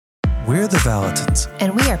We're the Valentins.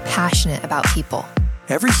 And we are passionate about people.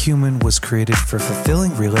 Every human was created for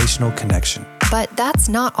fulfilling relational connection. But that's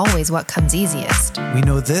not always what comes easiest. We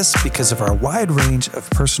know this because of our wide range of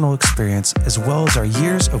personal experience as well as our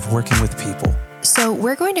years of working with people. So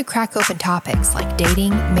we're going to crack open topics like dating,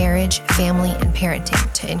 marriage, family, and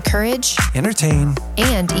parenting to encourage, entertain,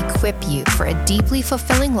 and equip you for a deeply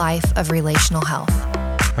fulfilling life of relational health.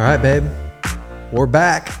 All right, babe. We're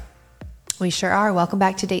back. We sure are. Welcome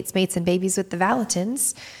back to Dates, Mates, and Babies with the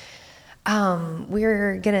Valentins.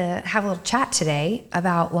 We're going to have a little chat today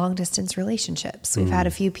about long-distance relationships. We've had a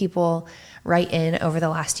few people write in over the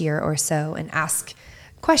last year or so and ask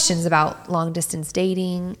questions about long-distance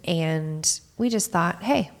dating, and we just thought,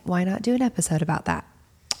 hey, why not do an episode about that?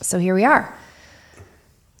 So here we are.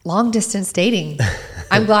 Long-distance dating.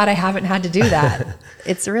 I'm glad I haven't had to do that.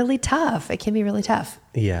 It's really tough. It can be really tough.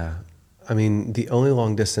 Yeah. I mean, the only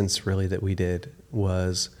long distance really that we did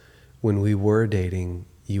was when we were dating,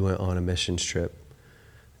 you went on a missions trip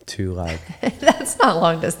to That's not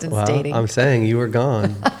long distance dating. I'm saying you were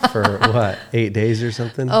gone for 8 days or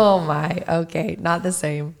something? Oh my, okay. Not the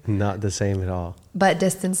same. Not the same at all. But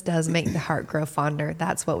distance does make the heart grow fonder.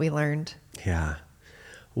 That's what we learned. Yeah.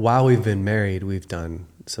 While we've been married, we've done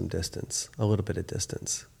some distance, a little bit of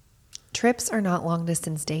distance. Trips are not long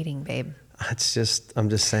distance dating, babe. I'm just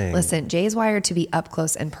saying. Listen, Jay's wired to be up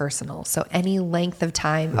close and personal. So any length of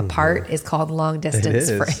time apart is called long distance.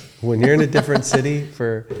 It is. When you're in a different city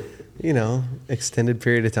for, extended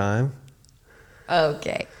period of time.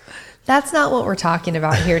 Okay. That's not what we're talking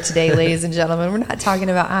about here today, ladies and gentlemen. We're not talking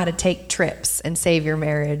about how to take trips and save your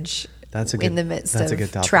marriage in the midst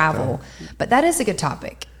of travel. But that is a good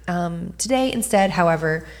topic. Today, instead,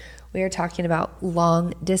 however, we are talking about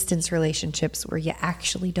long distance relationships where you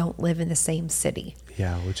actually don't live in the same city.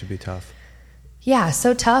 Yeah, which would be tough. Yeah,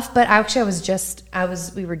 so tough. But actually,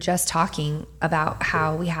 we were just talking about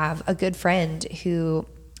how we have a good friend who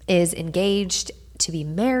is engaged to be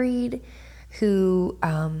married, who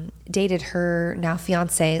dated her now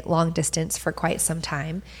fiance long distance for quite some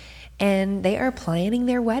time, and they are planning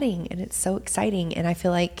their wedding, and it's so exciting. And I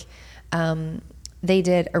feel like they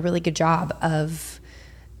did a really good job of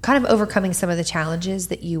kind of overcoming some of the challenges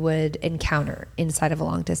that you would encounter inside of a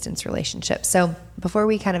long distance relationship. So before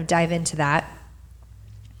we kind of dive into that,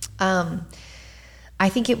 I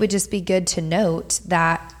think it would just be good to note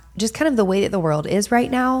that just kind of the way that the world is right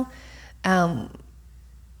now,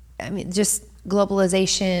 just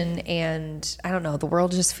globalization and I don't know, the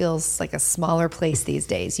world just feels like a smaller place these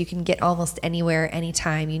days. You can get almost anywhere,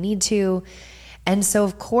 anytime you need to. And so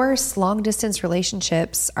of course, long distance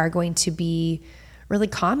relationships are going to be really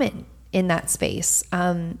common in that space.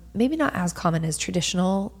 Maybe not as common as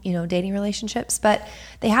traditional, dating relationships, but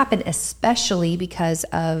they happen especially because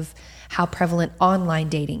of how prevalent online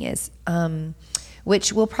dating is,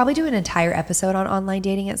 which we'll probably do an entire episode on online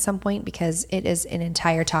dating at some point because it is an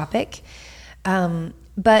entire topic.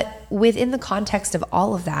 But within the context of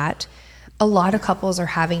all of that, a lot of couples are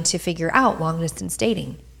having to figure out long distance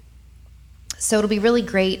dating. So it'll be really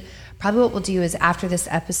great. Probably what we'll do is after this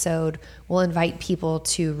episode, we'll invite people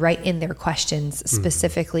to write in their questions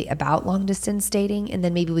specifically about long distance dating. And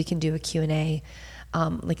then maybe we can do a Q&A,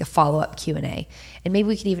 like a follow-up Q&A. And maybe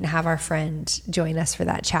we can even have our friend join us for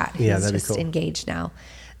that chat who's just cool. Engaged now.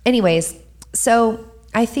 Anyways, so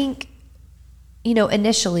I think,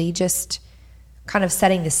 initially just kind of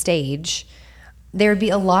setting the stage, there would be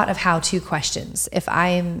a lot of how-to questions. If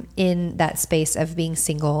I'm in that space of being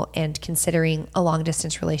single and considering a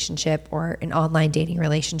long-distance relationship or an online dating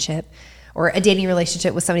relationship or a dating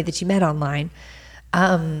relationship with somebody that you met online,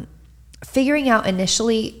 figuring out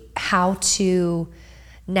initially how to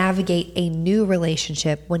navigate a new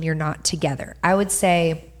relationship when you're not together. I would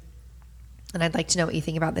say, and I'd like to know what you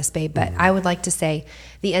think about this, babe, but I would like to say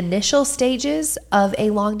the initial stages of a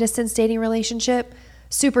long-distance dating relationship,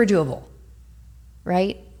 super doable.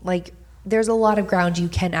 Right? Like there's a lot of ground you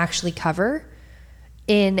can actually cover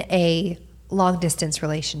in a long distance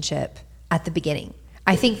relationship at the beginning.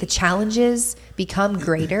 I think the challenges become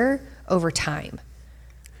greater over time.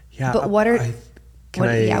 Yeah. But what do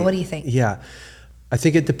you think? Yeah. I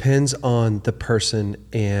think it depends on the person,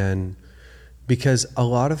 and because a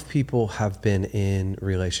lot of people have been in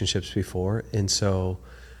relationships before. And so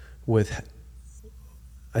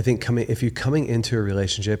I think if you're coming into a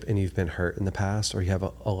relationship and you've been hurt in the past, or you have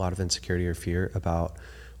a lot of insecurity or fear about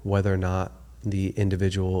whether or not the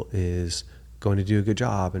individual is going to do a good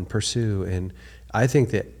job and pursue, and I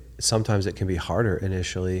think that sometimes it can be harder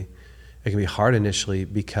initially. It can be hard initially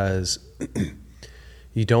because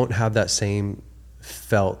you don't have that same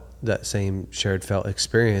shared felt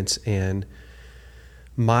experience, and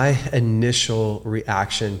My initial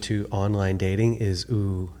reaction to online dating is,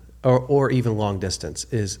 ooh, or even long distance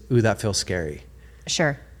is, ooh, that feels scary.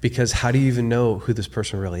 Sure. Because how do you even know who this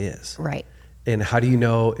person really is? Right. And how do you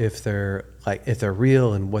know if they're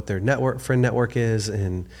real and what their friend network is,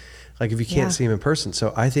 and like if you can't see them in person?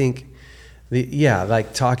 So I think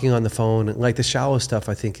like talking on the phone, like the shallow stuff,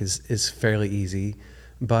 I think is fairly easy,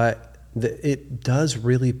 but it does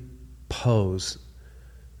really pose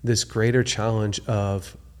this greater challenge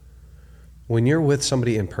of when you're with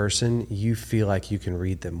somebody in person, you feel like you can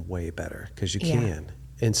read them way better because you can.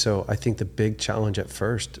 And so I think the big challenge at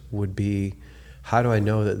first would be, how do I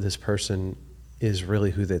know that this person is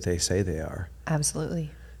really who that they say they are?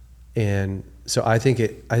 Absolutely. And so I think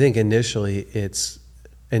initially it's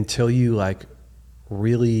until you like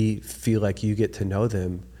really feel like you get to know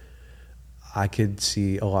them, I could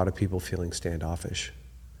see a lot of people feeling standoffish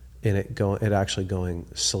and it actually going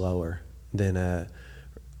slower than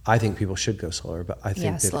I think people should go slower, but I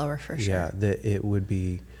think slower for sure. Yeah, that it would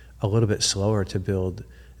be a little bit slower to build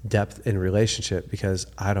depth in relationship because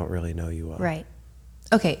I don't really know you well. Right.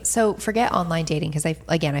 Okay, so forget online dating because I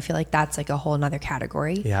feel like that's like a whole nother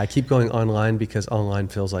category. Yeah, I keep going online because online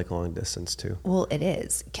feels like long distance too. Well, it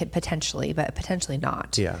is potentially, but potentially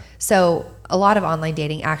not. Yeah. So a lot of online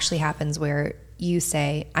dating actually happens where you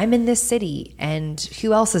say, I'm in this city and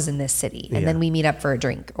who else is in this city? And then we meet up for a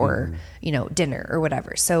drink or, dinner or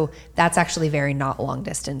whatever. So that's actually very not long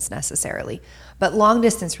distance necessarily. But long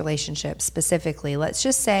distance relationships specifically, let's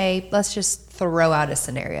just throw out a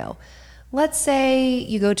scenario. Let's say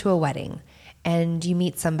you go to a wedding and you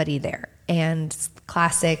meet somebody there, and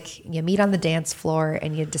classic, you meet on the dance floor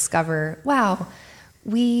and you discover, wow,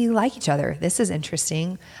 we like each other. This is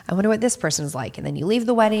interesting. I wonder what this person's like. And then you leave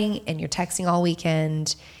the wedding and you're texting all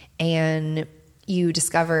weekend and you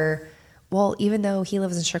discover, well, even though he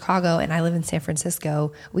lives in Chicago and I live in San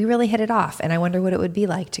Francisco, we really hit it off. And I wonder what it would be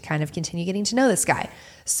like to kind of continue getting to know this guy.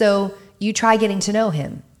 So you try getting to know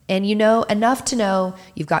him, and you know enough to know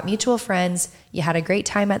you've got mutual friends. You had a great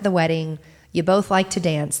time at the wedding. You both like to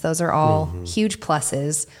dance. Those are all huge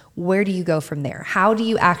pluses. Where do you go from there? How do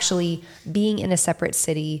you actually, being in a separate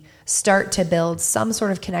city, start to build some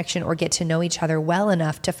sort of connection or get to know each other well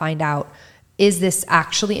enough to find out, is this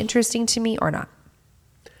actually interesting to me or not?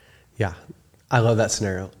 Yeah, I love that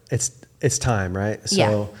scenario. It's time, right?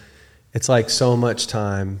 So it's like so much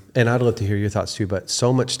time, and I'd love to hear your thoughts too, but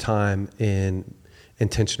so much time in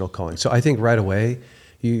intentional calling. So I think right away,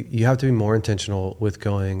 you have to be more intentional with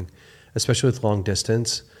going, especially with long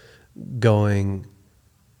distance, going,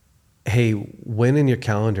 hey, when in your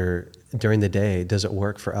calendar during the day does it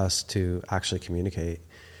work for us to actually communicate?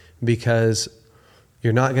 Because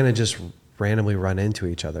you're not going to just randomly run into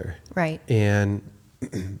each other. Right.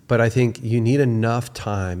 But I think you need enough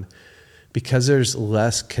time, because there's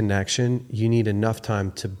less connection, you need enough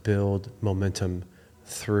time to build momentum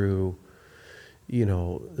through,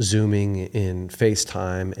 Zooming and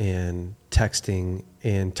FaceTime and texting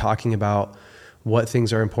and talking about what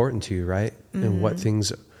things are important to you, right? And what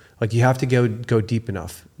things, like you have to go deep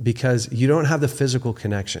enough because you don't have the physical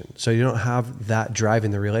connection. So you don't have that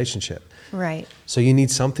driving the relationship. Right. So you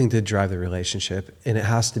need something to drive the relationship, and it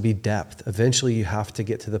has to be depth. Eventually you have to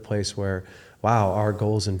get to the place where, wow, our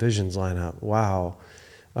goals and visions line up. Wow.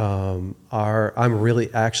 I'm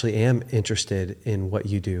really actually am interested in what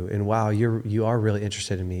you do, and wow, you are really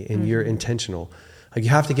interested in me, and you're intentional. Like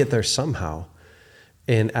you have to get there somehow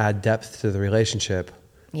and add depth to the relationship.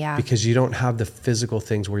 Yeah. Because you don't have the physical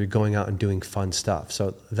things where you're going out and doing fun stuff.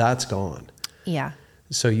 So that's gone. Yeah.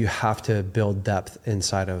 So you have to build depth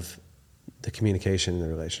inside of the communication in the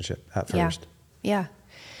relationship at first. Yeah.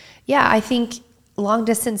 I think long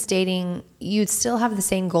distance dating, you'd still have the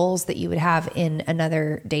same goals that you would have in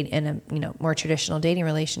another date, in a more traditional dating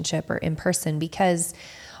relationship or in person, because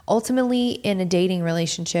ultimately in a dating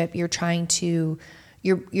relationship, you're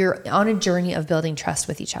on a journey of building trust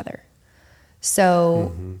with each other.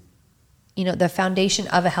 So, the foundation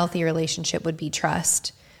of a healthy relationship would be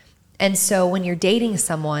trust. And so when you're dating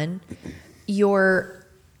someone, you're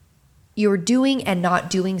doing and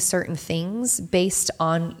not doing certain things based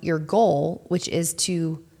on your goal, which is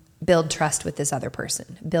to build trust with this other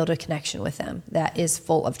person, build a connection with them that is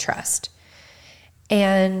full of trust.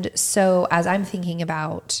 And so as I'm thinking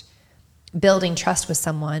about building trust with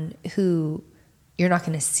someone who you're not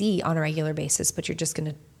going to see on a regular basis, but you're just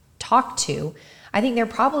going to talk to, I think there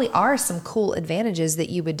probably are some cool advantages that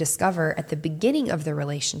you would discover at the beginning of the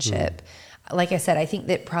relationship. Like I said, I think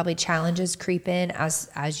that probably challenges creep in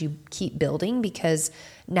as you keep building, because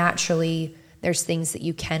naturally there's things that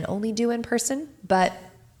you can only do in person. But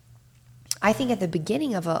I think at the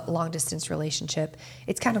beginning of a long distance relationship,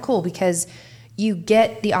 it's kind of cool because you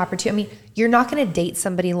get the opportunity. I mean, you're not going to date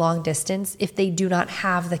somebody long distance if they do not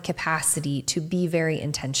have the capacity to be very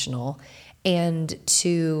intentional and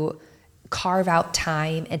to carve out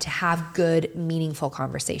time and to have good, meaningful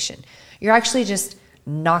conversation. You're actually just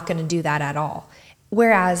not going to do that at all.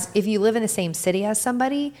 Whereas if you live in the same city as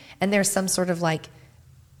somebody and there's some sort of like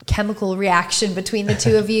chemical reaction between the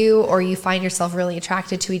two of you, or you find yourself really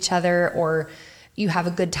attracted to each other, or you have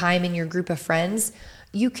a good time in your group of friends,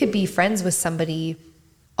 you could be friends with somebody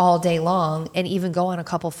all day long and even go on a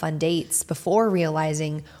couple fun dates before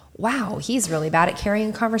realizing, wow, he's really bad at carrying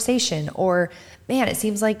a conversation, or man, it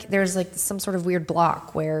seems like there's like some sort of weird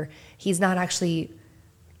block where he's not actually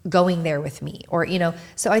going there with me, or, you know.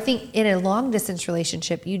 So I think in a long distance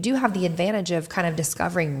relationship, you do have the advantage of kind of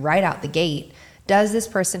discovering right out the gate, does this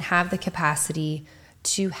person have the capacity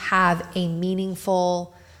to have a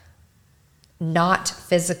meaningful, not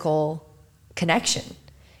physical connection?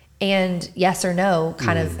 And yes or no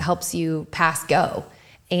kind of helps you pass go.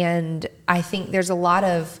 And I think there's a lot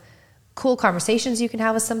of cool conversations you can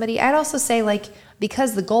have with somebody. I'd also say, like,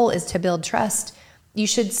 because the goal is to build trust, you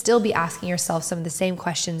should still be asking yourself some of the same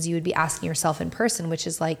questions you would be asking yourself in person, which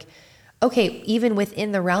is like, okay, even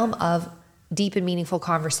within the realm of deep and meaningful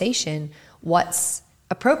conversation, what's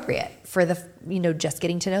appropriate for the, you know, just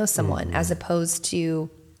getting to know someone, as opposed to,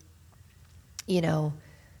 you know,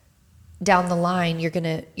 down the line, you're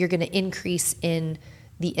gonna increase in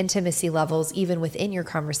the intimacy levels even within your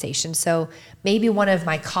conversation. So maybe one of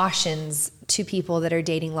my cautions to people that are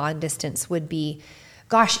dating long distance would be,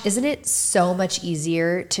 gosh, isn't it so much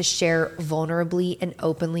easier to share vulnerably and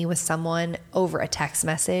openly with someone over a text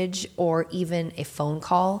message or even a phone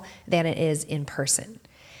call than it is in person?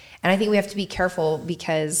 And I think we have to be careful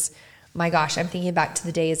because, my gosh, I'm thinking back to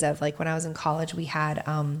the days of, like, when I was in college, we had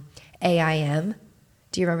AIM.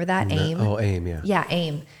 Do you remember that? AIM? Oh, AIM, yeah. Yeah,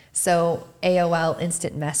 AIM. So AOL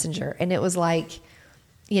Instant Messenger. And it was like,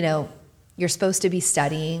 you know, you're supposed to be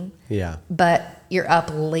studying. Yeah. But you're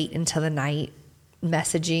up late into the night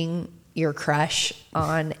messaging your crush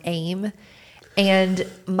on AIM. And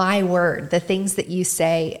my word, the things that you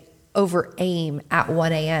say over AIM at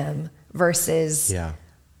 1 a.m. versus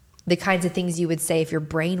the kinds of things you would say if your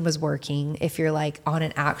brain was working, if you're like on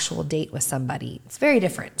an actual date with somebody, it's very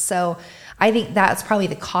different. So I think that's probably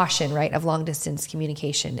the caution, right, of long distance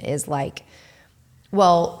communication is like,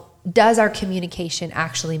 well, does our communication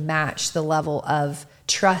actually match the level of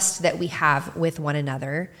trust that we have with one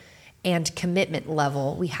another and commitment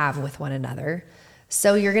level we have with one another?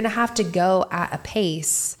 So you're going to have to go at a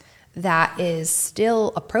pace that is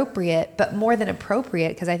still appropriate, but more than appropriate,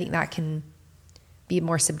 because I think that can be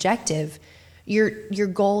more subjective. Your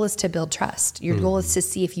goal is to build trust. Your goal is to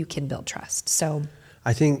see if you can build trust. So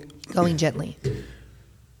I think going gently.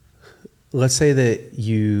 Let's say that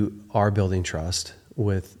you are building trust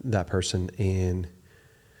with that person and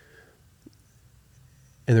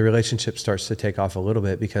the relationship starts to take off a little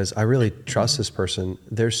bit because I really trust this person.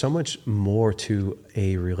 There's so much more to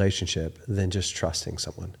a relationship than just trusting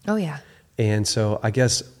someone. Oh yeah. And so I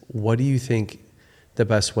guess, what do you think the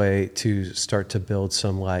best way to start to build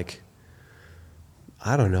some, like,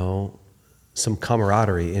 I don't know, some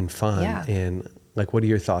camaraderie and fun? Yeah. And like, what are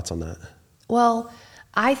your thoughts on that? Well,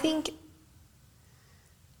 I think,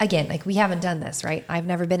 again, like, we haven't done this, right? I've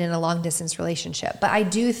never been in a long distance relationship, but I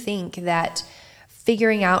do think that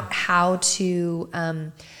figuring out how to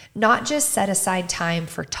not just set aside time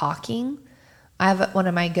for talking. I have one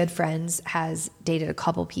of my good friends has dated a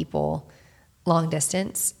couple people long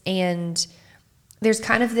distance, and there's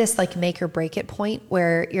kind of this like make or break it point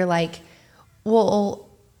where you're like, well,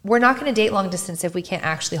 we're not going to date long distance if we can't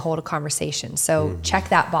actually hold a conversation. So check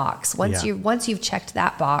that box. Once you've checked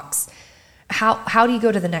that box, how do you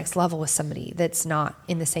go to the next level with somebody that's not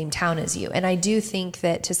in the same town as you? And I do think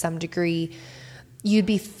that to some degree, you'd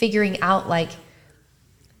be figuring out, like,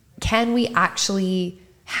 can we actually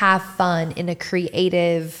have fun in a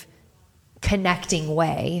creative, connecting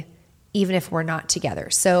way, even if we're not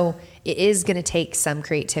together? So it is going to take some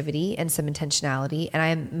creativity and some intentionality. And I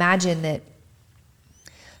imagine that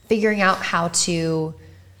figuring out how to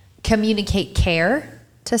communicate care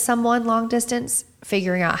to someone long distance,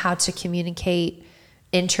 figuring out how to communicate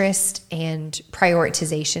interest and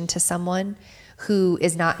prioritization to someone who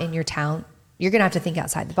is not in your town, you're going to have to think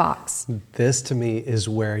outside the box. This to me is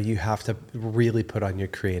where you have to really put on your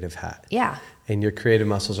creative hat. Yeah. And your creative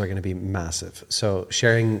muscles are going to be massive. So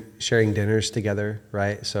sharing dinners together,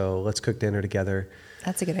 right? So let's cook dinner together.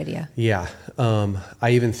 That's a good idea. Yeah.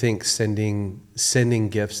 I even think sending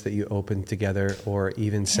gifts that you open together, or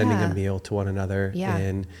even sending a meal to one another. Yeah.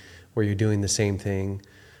 And where you're doing the same thing.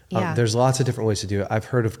 Yeah. There's lots of different ways to do it. I've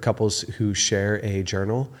heard of couples who share a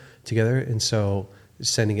journal together, and so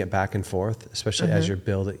sending it back and forth, especially as you're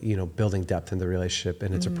building depth in the relationship,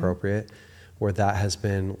 and it's appropriate, where that has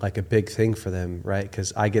been like a big thing for them, right?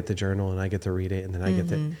 Because I get the journal and I get to read it, and then I get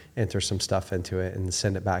to enter some stuff into it and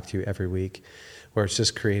send it back to you every week, where it's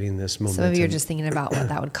just creating this momentum. So maybe you're just thinking about what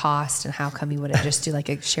that would cost and how come you wouldn't just do like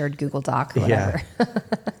a shared Google Doc or whatever. Yeah,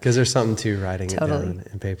 because there's something to writing Totally. it down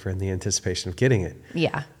in paper and the anticipation of getting it.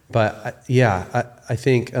 Yeah. But I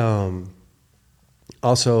think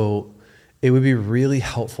also it would be really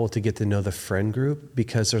helpful to get to know the friend group,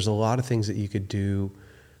 because there's a lot of things that you could do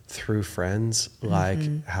through friends, like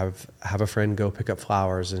have a friend go pick up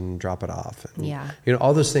flowers and drop it off. And, Yeah.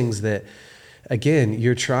 all those things that, again,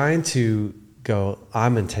 you're trying to go,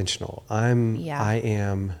 I'm intentional. I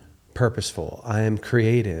am purposeful. I am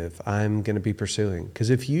creative. I'm going to be pursuing. Because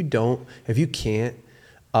if you can't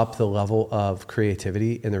up the level of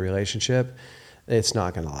creativity in the relationship, it's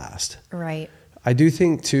not going to last. Right. I do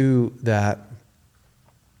think too that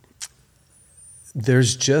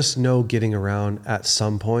there's just no getting around at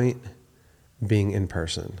some point being in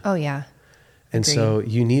person. Oh yeah. And Agreed. so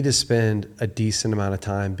you need to spend a decent amount of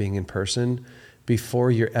time being in person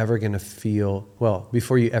before you're ever going to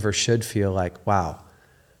before you ever should feel like, wow,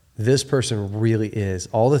 this person really is.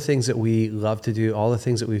 All the things that we love to do, all the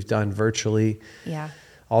things that we've done virtually,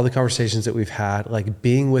 all the conversations that we've had, like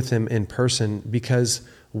being with them in person, because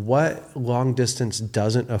what long distance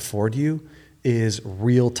doesn't afford you is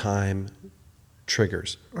real-time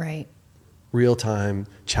triggers. Right. Real-time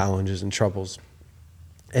challenges and troubles.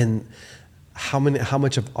 And how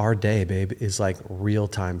much of our day, babe, is like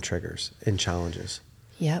real-time triggers and challenges?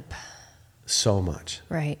 Yep. So much.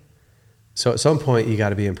 Right. So at some point you got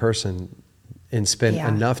to be in person and spend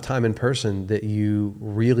enough time in person that you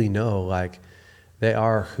really know, like, they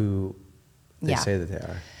are who they say that they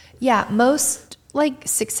are. Yeah. Most like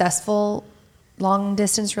successful long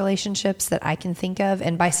distance relationships that I can think of,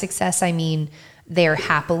 and by success, I mean they're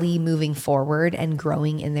happily moving forward and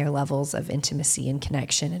growing in their levels of intimacy and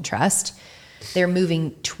connection and trust. They're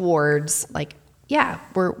moving towards like,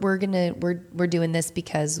 we're doing this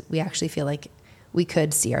because we actually feel like we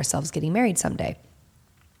could see ourselves getting married someday.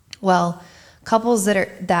 Well, couples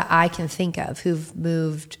that I can think of who've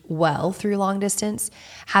moved well through long distance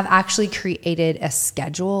have actually created a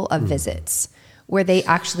schedule of visits where they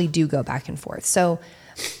actually do go back and forth. So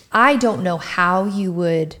I don't know how you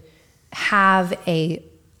would have a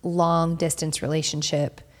long distance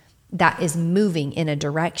relationship that is moving in a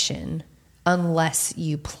direction unless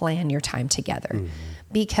you plan your time together,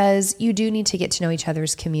 because you do need to get to know each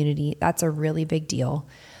other's community. That's a really big deal.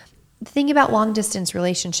 The thing about long distance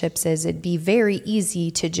relationships is it'd be very easy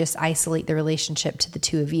to just isolate the relationship to the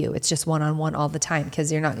two of you. It's just one-on-one all the time,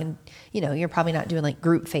 because you're not going to, you're probably not doing like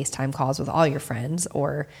group FaceTime calls with all your friends,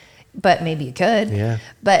 but maybe you could. Yeah.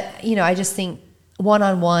 But, I just think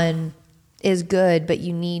one-on-one is good, but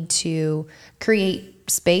you need to create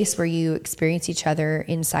space where you experience each other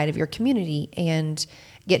inside of your community and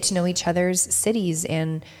get to know each other's cities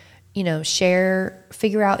and,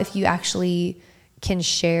 figure out if you actually can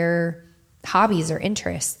share hobbies or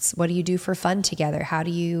interests. What do you do for fun together? How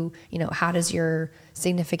do you, how does your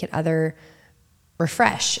significant other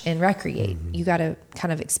refresh and recreate? You got to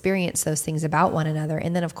kind of experience those things about one another.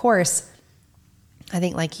 And then of course, I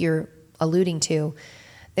think like you're alluding to,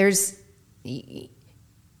 you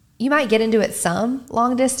might get into it some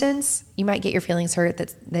long distance. You might get your feelings hurt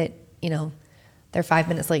that they're 5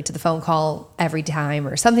 minutes late to the phone call every time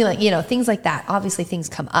or something like, things like that. Obviously things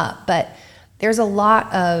come up, but there's a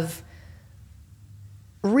lot of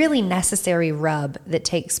really necessary rub that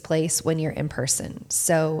takes place when you're in person.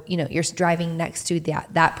 So, you're driving next to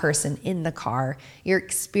that person in the car. You're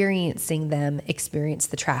experiencing them experience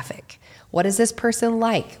the traffic. What is this person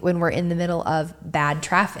like when we're in the middle of bad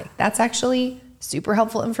traffic? That's actually super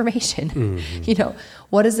helpful information.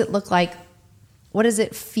 What does it look like? What does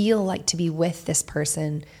it feel like to be with this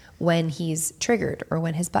person when he's triggered or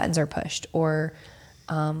when his buttons are pushed or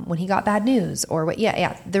when he got bad news or what?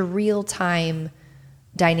 The real time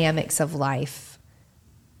dynamics of life,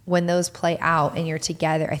 when those play out and you're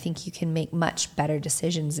together, I think you can make much better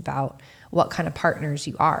decisions about what kind of partners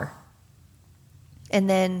you are. And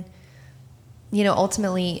then,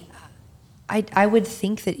 ultimately, I would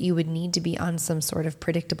think that you would need to be on some sort of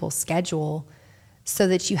predictable schedule so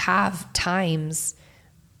that you have times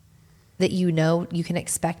that you can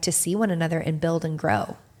expect to see one another and build and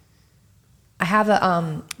grow. I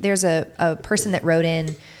have there's a person that wrote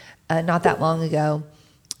in not that long ago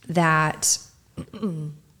that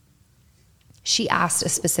she asked a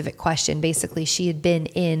specific question. Basically, she had been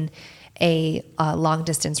in a long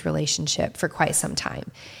distance relationship for quite some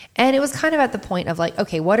time. And it was kind of at the point of like,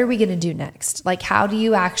 okay, what are we going to do next? Like, how do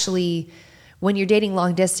you actually, when you're dating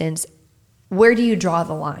long distance, where do you draw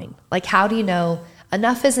the line? Like, how do you know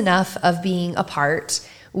enough is enough of being apart?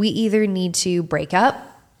 We either need to break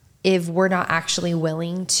up if we're not actually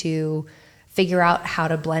willing to figure out how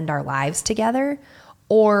to blend our lives together,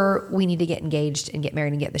 or we need to get engaged and get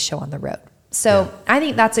married and get the show on the road. So I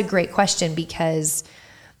think that's a great question, because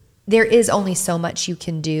there is only so much you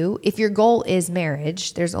can do. If your goal is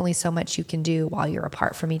marriage, there's only so much you can do while you're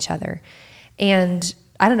apart from each other. And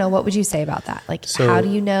I don't know, what would you say about that? Like, how do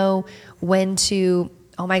you know when to,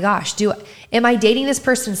 oh my gosh, am I dating this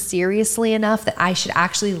person seriously enough that I should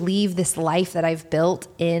actually leave this life that I've built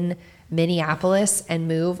in Minneapolis and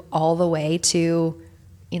move all the way to,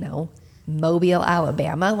 Mobile,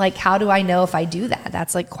 Alabama? Like, how do I know if I do that?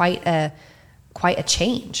 That's like quite a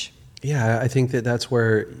change. Yeah, I think that's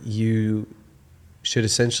where you should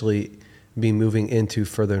essentially be moving into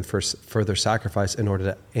further sacrifice in order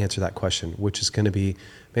to answer that question, which is going to be,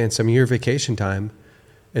 man, some of your vacation time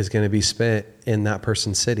is going to be spent in that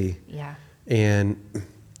person's city. Yeah. And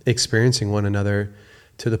experiencing one another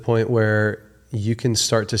to the point where you can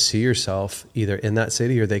start to see yourself either in that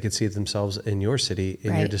city, or they could see themselves in your city,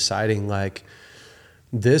 and you're deciding like,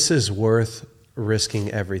 this is worth risking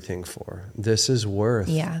everything for. This is worth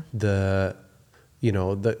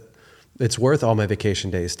it's worth all my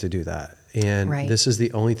vacation days to do that. And this is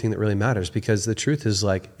the only thing that really matters, because the truth is,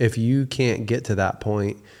 like, if you can't get to that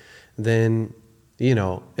point, then,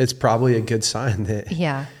 it's probably a good sign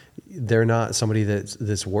that they're not somebody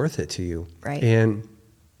that's worth it to you. Right. And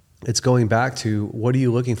it's going back to, what are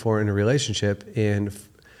you looking for in a relationship and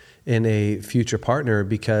in a future partner?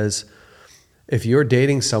 Because if you're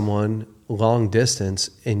dating someone long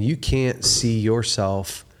distance and you can't see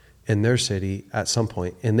yourself in their city at some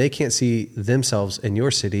point, and they can't see themselves in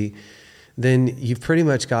your city, then you've pretty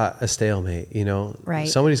much got a stalemate, Right.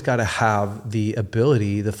 Somebody's got to have the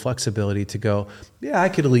ability, the flexibility to go, I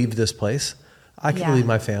could leave this place. I could leave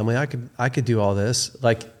my family. I could do all this.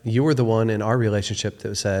 Like, you were the one in our relationship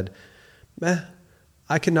that said,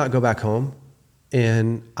 I could not go back home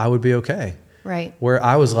and I would be okay. Right. Where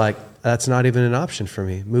I was like, that's not even an option for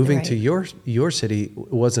me. Moving to your city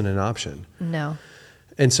wasn't an option. No.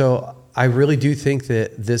 And so I really do think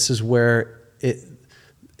that this is where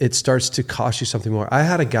it starts to cost you something more. I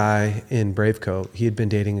had a guy in Braveco. He had been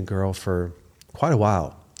dating a girl for quite a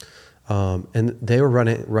while. And they were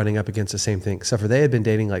running up against the same thing, except for they had been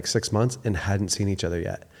dating like 6 months and hadn't seen each other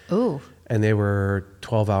yet. Ooh. And they were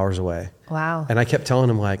 12 hours away. Wow. And I kept telling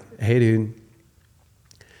him, like, hey, dude,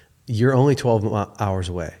 you're only 12 hours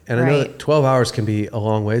away. And I know that 12 hours can be a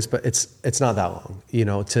long ways, but it's not that long,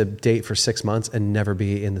 to date for 6 months and never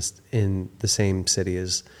be in the same city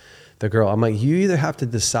as the girl. I'm like, you either have to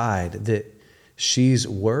decide that she's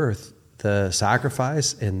worth the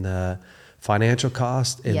sacrifice and the financial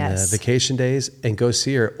cost and the vacation days and go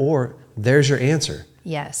see her, or there's your answer.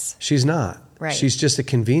 Yes. She's not. Right. She's just a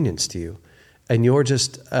convenience to you, and you're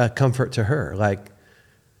just a comfort to her. Like,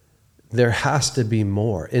 there has to be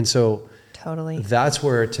more. And so totally, that's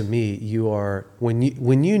where, to me, you are, when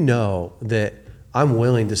you know that I'm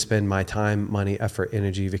willing to spend my time, money, effort,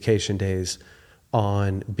 energy, vacation days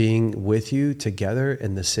on being with you together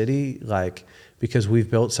in the city, like, because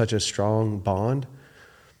we've built such a strong bond,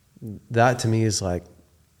 that to me is like,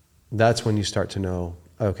 that's when you start to know,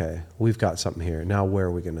 okay, we've got something here. Now, where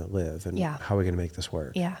are we going to live, and how are we going to make this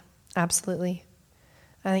work? Yeah, absolutely.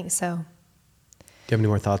 I think so. Do you have any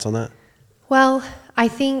more thoughts on that? Well, I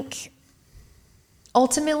think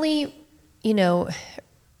ultimately,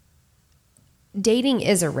 dating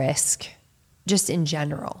is a risk just in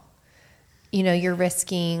general. You're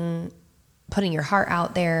risking putting your heart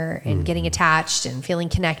out there and getting attached and feeling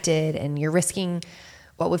connected, and you're risking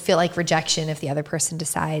what would feel like rejection if the other person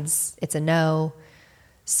decides it's a no.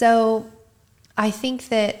 So I think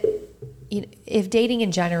that if dating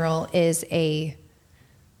in general is a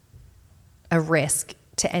risk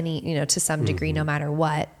to any, to some degree, no matter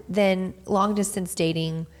what, then long distance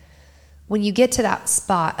dating, when you get to that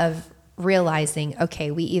spot of realizing,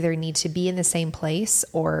 okay, we either need to be in the same place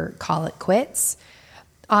or call it quits,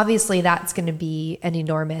 obviously that's going to be an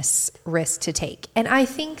enormous risk to take. And I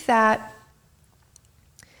think that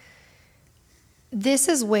this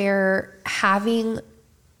is where having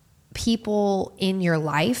people in your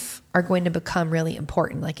life are going to become really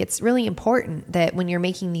important. Like, it's really important that when you're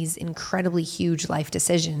making these incredibly huge life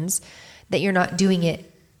decisions, that you're not doing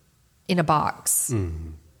it in a box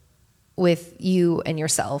with you and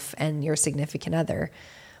yourself and your significant other.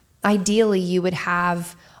 ideally you would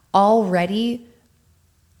have already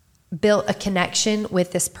built a connection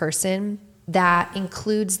with this person that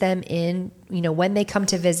includes them in, when they come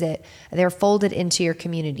to visit, they're folded into your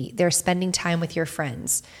community. They're spending time with your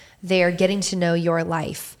friends. They're getting to know your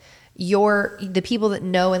life. The people that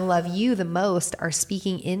know and love you the most are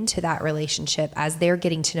speaking into that relationship as they're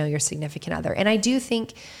getting to know your significant other. And I do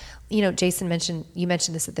think, Jason you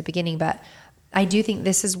mentioned this at the beginning, but I do think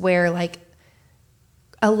this is where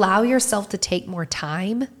allow yourself to take more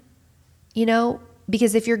time,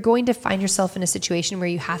 because if you're going to find yourself in a situation where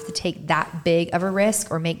you have to take that big of a risk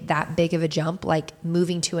or make that big of a jump, like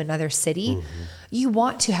moving to another city, you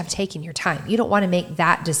want to have taken your time. You don't want to make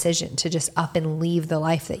that decision to just up and leave the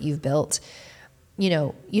life that you've built.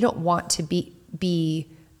 You don't want to be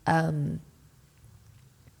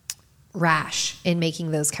rash in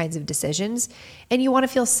making those kinds of decisions, and you want to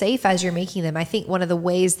feel safe as you're making them. I think one of the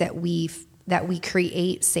ways that we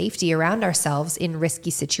create safety around ourselves in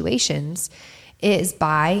risky situations is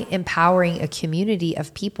by empowering a community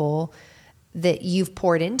of people that you've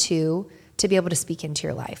poured into to be able to speak into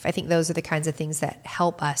your life. I think those are the kinds of things that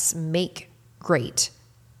help us make great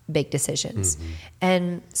big decisions.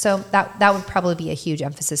 And so that would probably be a huge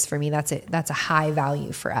emphasis for me. That's a high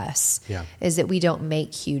value for us, is that we don't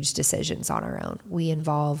make huge decisions on our own. We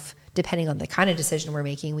involve, depending on the kind of decision we're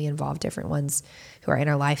making, we involve different ones who are in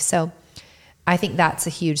our life. So I think that's a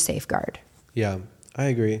huge safeguard. Yeah, I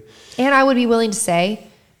agree. And I would be willing to say,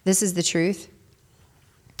 this is the truth,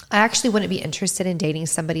 I actually wouldn't be interested in dating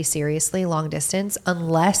somebody seriously long distance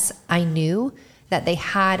unless I knew that they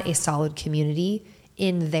had a solid community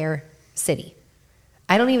in their city.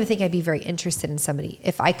 I don't even think I'd be very interested in somebody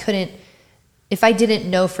if I didn't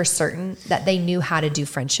know for certain that they knew how to do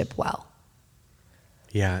friendship well.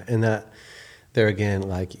 Yeah, and that there again,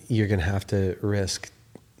 you're going to have to risk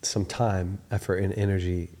some time, effort, and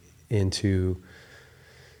energy into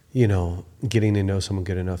getting to know someone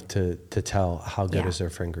good enough to tell how good is their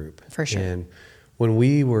friend group. For sure. And when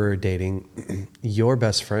we were dating, your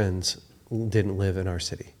best friends didn't live in our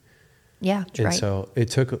city. Yeah, and right. So it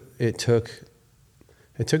took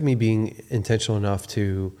me being intentional enough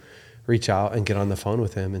to reach out and get on the phone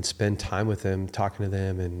with them and spend time with them, talking to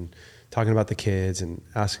them and talking about the kids and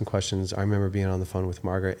asking questions. I remember being on the phone with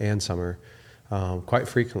Margaret and Summer quite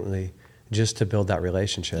frequently, just to build that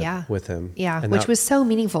relationship with them. Yeah, and which was so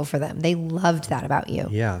meaningful for them. They loved that about you.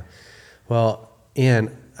 Yeah. Well,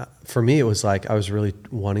 and for me, it was I was really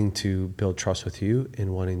wanting to build trust with you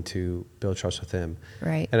and wanting to build trust with them.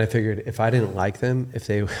 Right. And I figured if I didn't like them, if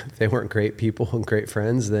they weren't great people and great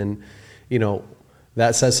friends, then,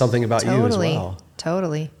 that says something about you as well.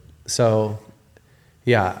 Totally. So,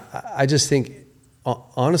 yeah, I just think,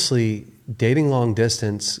 honestly, dating long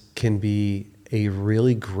distance can be a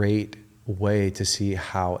really great way to see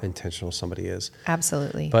how intentional somebody is.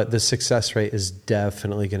 Absolutely. But the success rate is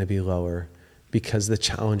definitely going to be lower because the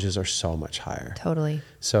challenges are so much higher. Totally.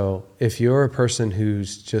 So if you're a person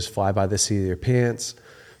who's just fly by the seat of your pants,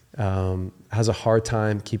 has a hard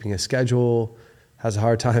time keeping a schedule, has a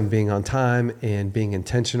hard time being on time and being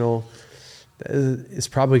intentional, it's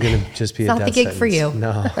probably going to just be a death sentence. Not the gig for you.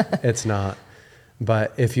 No, it's not.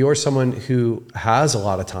 But if you're someone who has a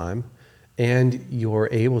lot of time and you're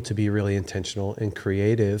able to be really intentional and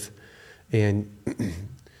creative, and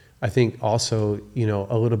I think also,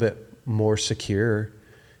 a little bit more secure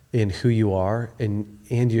in who you are and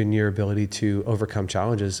in your ability to overcome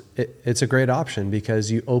challenges, it's a great option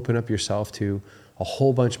because you open up yourself to a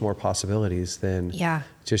whole bunch more possibilities than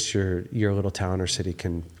just your little town or city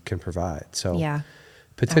can provide. So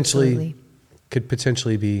could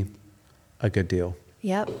potentially be a good deal.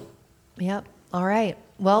 Yep. All right.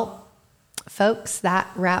 Well, folks, that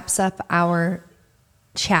wraps up our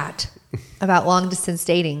chat about long distance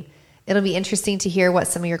dating. It'll be interesting to hear what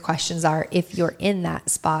some of your questions are if you're in that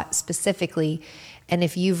spot specifically, and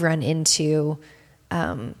if you've run into,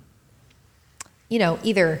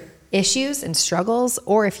 either issues and struggles,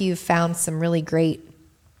 or if you've found some really great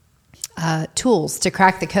tools to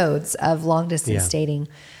crack the codes of long distance dating.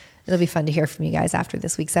 It'll be fun to hear from you guys after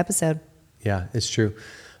this week's episode. Yeah, it's true.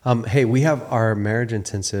 Hey, we have our marriage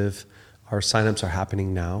intensive. Our signups are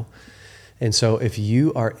happening now. And so if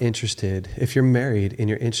you are interested, if you're married and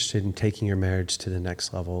you're interested in taking your marriage to the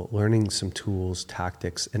next level, learning some tools,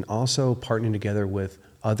 tactics, and also partnering together with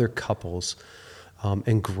other couples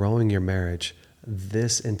and growing your marriage,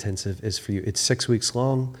 this intensive is for you. It's 6 weeks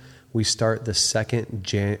long. We start the second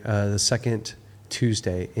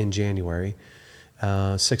Tuesday in January,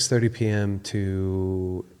 6:30 p.m.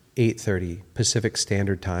 to 8:30 Pacific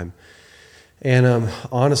Standard Time. And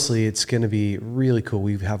honestly, it's going to be really cool.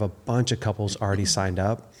 We have a bunch of couples already signed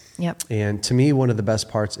up. Yep. And to me, one of the best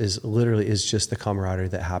parts is just the camaraderie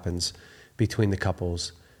that happens between the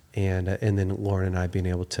couples, and then Lauren and I being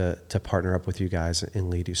able to partner up with you guys and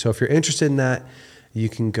lead you. So if you're interested in that, you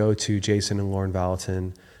can go to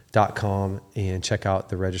jasonandlaurenvalentin.com and check out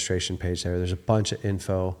the registration page there. There's a bunch of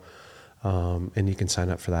info, and you can sign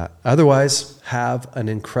up for that. Otherwise, have an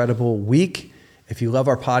incredible week. If you love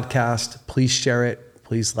our podcast, please share it.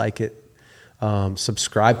 Please like it.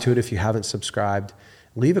 Subscribe to it if you haven't subscribed.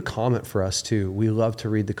 Leave a comment for us too. We love to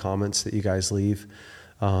read the comments that you guys leave.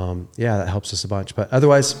 That helps us a bunch. But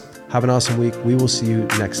otherwise, have an awesome week. We will see you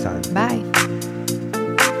next time. Bye.